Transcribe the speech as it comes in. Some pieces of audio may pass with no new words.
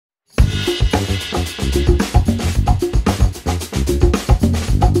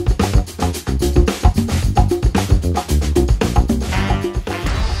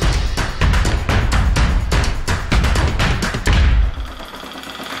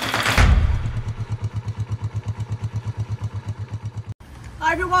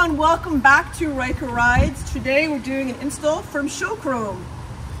everyone, welcome back to Ryker Rides. Today we're doing an install from Showchrome.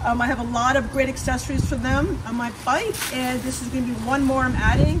 I have a lot of great accessories for them on my bike, and this is going to be one more I'm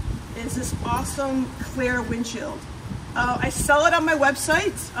adding, is this awesome clear windshield. I sell it on my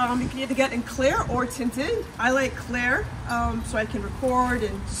website. You can either get in clear or tinted. I like clear so I can record,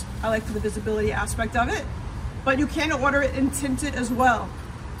 and I like the visibility aspect of it, but you can order it in tinted as well.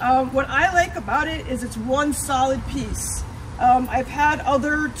 What I like about it is it's one solid piece. I've had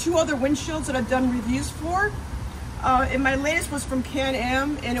two other windshields that I've done reviews for, and my latest was from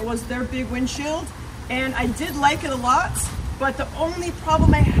Can-Am, and it was their big windshield, and I did like it a lot, but the only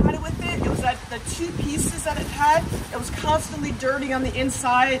problem I had with it was that the two pieces that it had, it was constantly dirty on the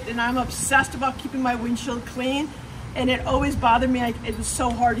inside, and I'm obsessed about keeping my windshield clean, and it always bothered me. It was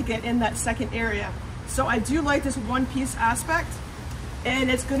so hard to get in that second area. So I do like this one piece aspect, and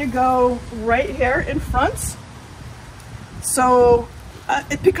it's going to go right here in front. So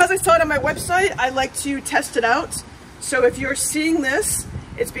because I saw it on my website, I like to test it out. So if you're seeing this,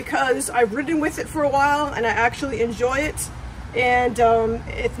 it's because I've ridden with it for a while and I actually enjoy it. And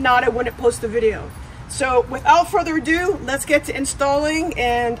if not, I wouldn't post the video. So without further ado, let's get to installing,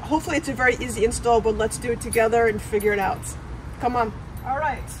 and hopefully it's a very easy install, but let's do it together and figure it out. Come on. All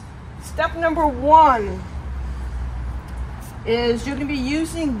right, step number one is you're going to be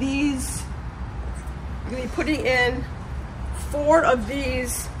using these, you're going to be putting in 4 of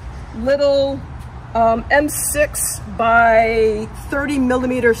these little M6 by 30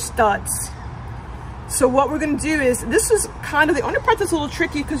 millimeter studs. So what we're going to do is, this is kind of the only part that's a little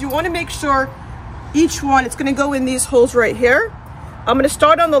tricky, because you want to make sure each one, it's going to go in these holes right here. I'm going to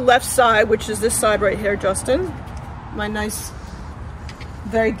start on the left side, which is this side right here. Justin, my nice,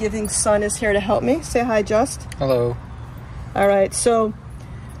 very giving son, is here to help me. Say hi, Just. Hello. All right, so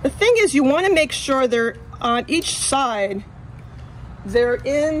the thing is, you want to make sure they're on each side, they're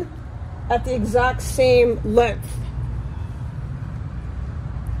in at the exact same length,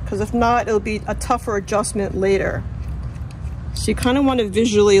 because if not, it'll be a tougher adjustment later. So you kind of want to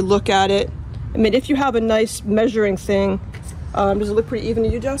visually look at it. I mean, if you have a nice measuring thing, does it look pretty even to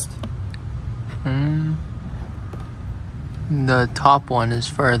you, Just? The top one is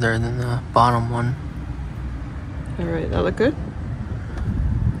further than the bottom one. All right, that look good?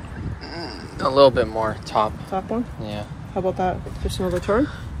 A little bit more top. Top one? Yeah. How about that? Just another turn?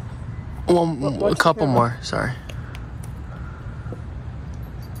 A couple more, sorry.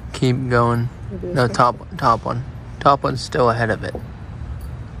 Keep going. No, top one. Top one's still ahead of it.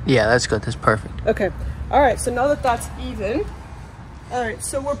 Yeah, that's good. That's perfect. Okay. All right, so now that that's even, all right,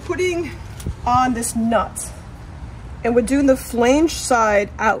 so we're putting on this nut, and we're doing the flange side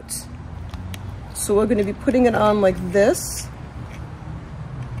out. So we're going to be putting it on like this.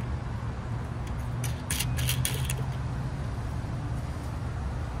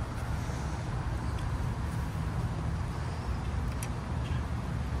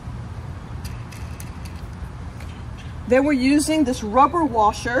 Then we're using this rubber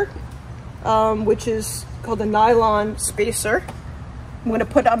washer, which is called a nylon spacer. I'm going to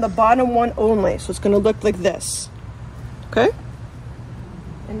put it on the bottom one only, so it's going to look like this. Okay?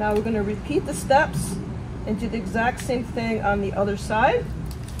 And now we're going to repeat the steps and do the exact same thing on the other side.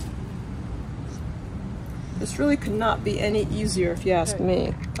 This really could not be any easier if you ask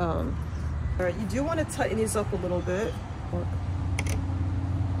me. All right, you do want to tighten these up a little bit.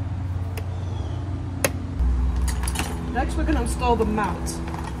 Next, we're going to install the mount.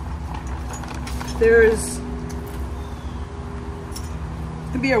 There's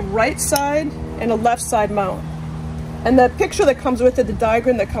going to be a right side and a left side mount. And the picture that comes with it, the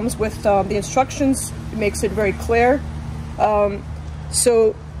diagram that comes with the instructions, it makes it very clear.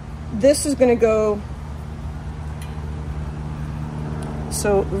 So this is going to go,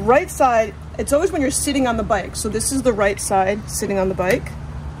 so the right side, it's always when you're sitting on the bike. So this is the right side, sitting on the bike.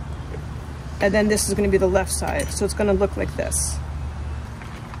 And then this is going to be the left side. So it's going to look like this.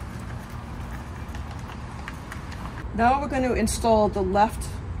 Now we're going to install the left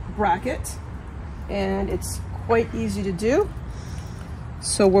bracket, and it's quite easy to do.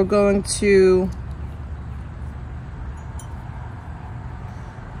 So we're going to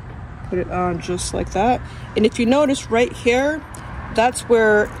put it on just like that. And if you notice right here, that's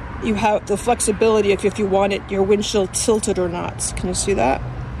where you have the flexibility if you want it, your windshield tilted or not. Can you see that?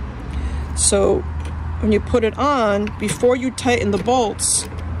 So when you put it on, before you tighten the bolts,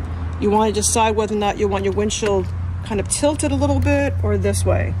 you want to decide whether or not you want your windshield kind of tilted a little bit or this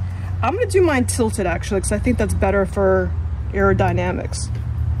way. I'm going to do mine tilted actually, because I think that's better for aerodynamics.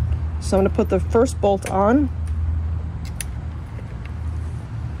 So I'm going to put the first bolt on.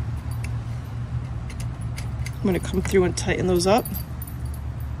 I'm going to come through and tighten those up.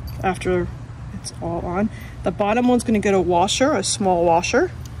 after it's all on. The bottom one's going to get a washer, a small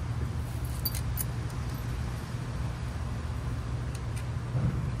washer.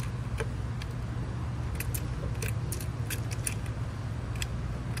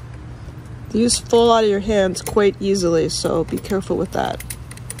 These fall out of your hands quite easily, so be careful with that.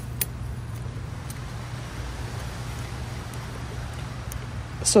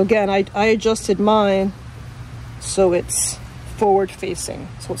 So again, I adjusted mine so it's forward facing,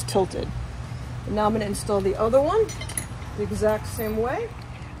 so it's tilted. And now I'm going to install the other one the exact same way.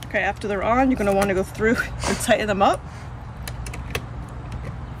 Okay, after they're on, you're going to want to go through and tighten them up.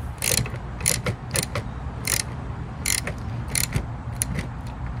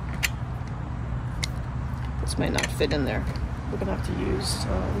 This might not fit in there. We're going to have to use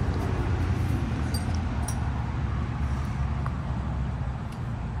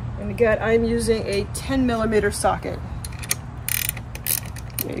and again, I'm using a 10mm socket.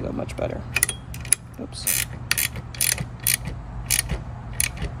 There you go, much better. Oops.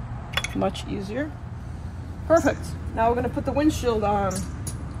 Much easier. Perfect. Now we're going to put the windshield on.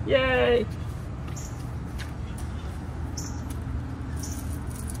 Yay!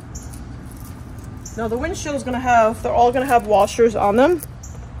 Now the windshield is going to have, they're all going to have washers on them.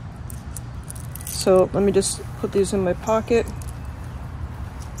 So let me just put these in my pocket.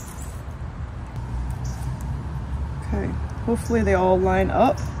 Okay, hopefully they all line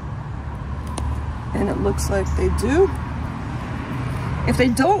up. And it looks like they do. If they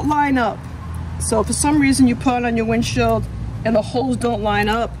don't line up, so if for some reason you put it on your windshield and the holes don't line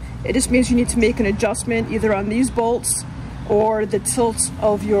up, it just means you need to make an adjustment either on these bolts or the tilt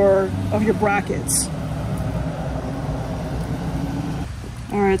of your brackets.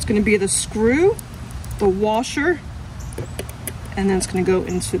 All right, it's going to be the screw, the washer, and then it's going to go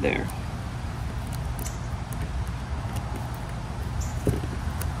into there.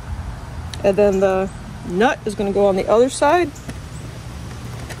 And then the nut is going to go on the other side.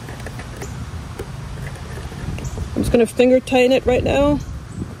 I'm just going to finger tighten it right now.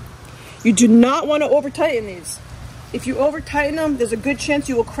 You do not want to over tighten these. If you over tighten them, there's a good chance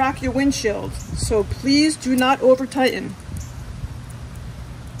you will crack your windshield. So please do not over tighten.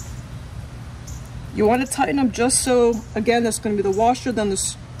 You want to tighten them just so, again, that's going to be the washer, then the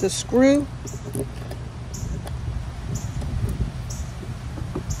screw.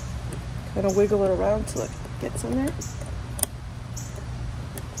 Kind of wiggle it around till it gets in there.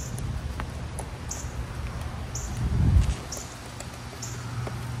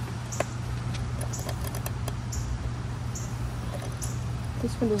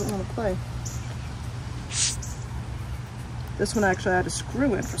 This one doesn't want to play. This one actually had a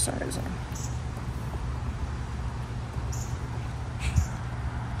screw in for some reason.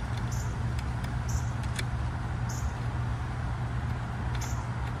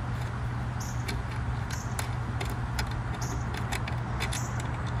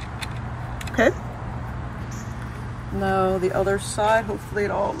 Okay. Now the other side, hopefully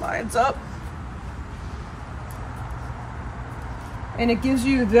it all lines up. And it gives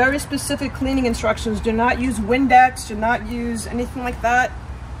you very specific cleaning instructions. Do not use Windex, do not use anything like that.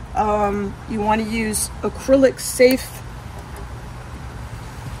 You want to use acrylic safe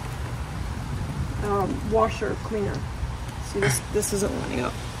washer cleaner. See, this isn't lining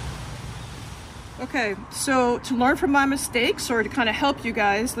up. Okay, so to learn from my mistakes or to kind of help you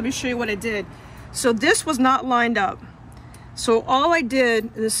guys, let me show you what I did. So this was not lined up. So all I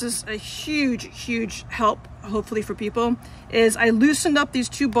did, this is a huge help, hopefully for people, is I loosened up these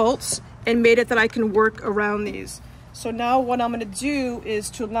two bolts and made it that I can work around these. So now what I'm going to do is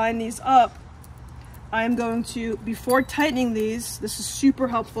to line these up, I'm going to, before tightening these, this is super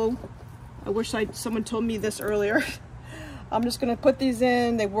helpful. I wish someone told me this earlier. I'm just going to put these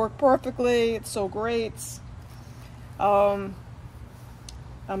in. They work perfectly. It's so great. I'm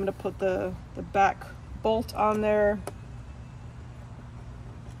going to put the back bolt on there.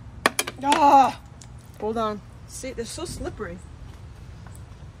 Ah! Hold on. See, they're so slippery.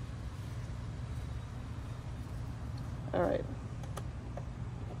 All right.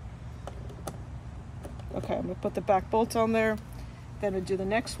 Okay, I'm going to put the back bolt on there. Then we'll do the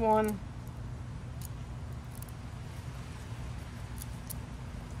next one.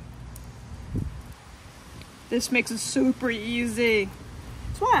 This makes it super easy.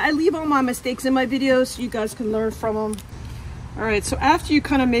 That's why I leave all my mistakes in my videos so you guys can learn from them. All right, so after you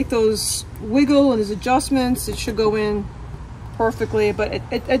kind of make those wiggle and those adjustments, it should go in perfectly, but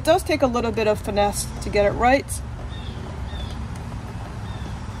it does take a little bit of finesse to get it right.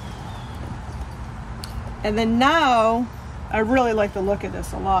 And then now, I really like the look of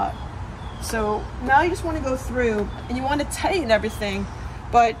this a lot. So now you just want to go through and you want to tighten everything,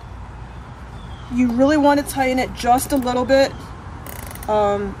 but you really want to tighten it just a little bit.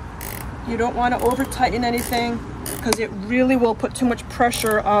 You don't want to over tighten anything because it really will put too much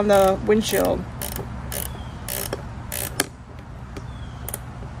pressure on the windshield.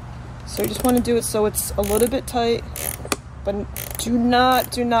 So you just want to do it so it's a little bit tight, but do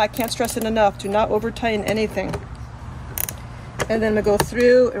not, can't stress it enough, do not over tighten anything. And then we go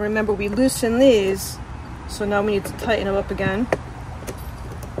through, and remember we loosen these, so now we need to tighten them up again.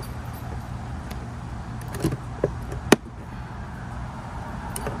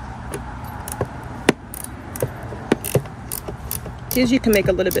 These you can make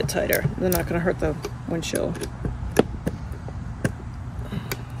a little bit tighter. They're not going to hurt the windshield.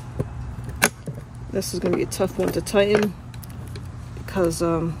 This is going to be a tough one to tighten because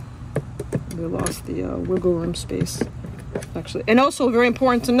we lost the wiggle room space, actually. And also very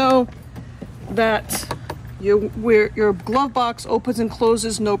important to know that your glove box opens and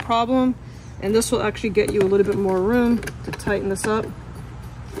closes no problem, and this will actually get you a little bit more room to tighten this up.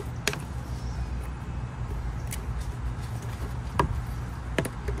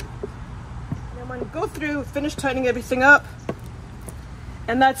 Go through, finish tightening everything up,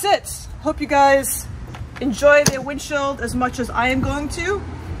 and that's it. Hope you guys enjoy the windshield as much as I am going to,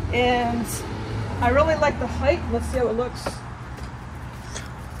 and I really like the height. Let's see how it looks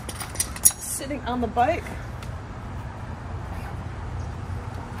sitting on the bike.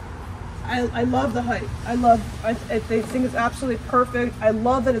 I love the height. I think it's absolutely perfect. I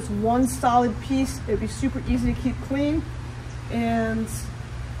love that it's one solid piece. It'd be super easy to keep clean, and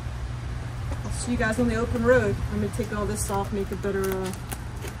see you guys on the open road. I'm going to take all this off, make it better. I'm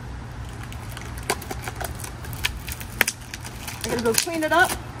going to go clean it up.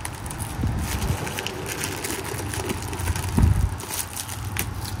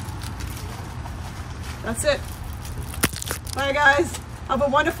 That's it. Bye guys. Have a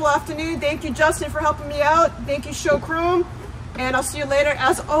wonderful afternoon. Thank you, Justin, for helping me out. Thank you, Show Chrome. And I'll see you later.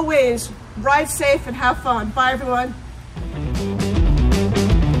 As always, ride safe and have fun. Bye everyone.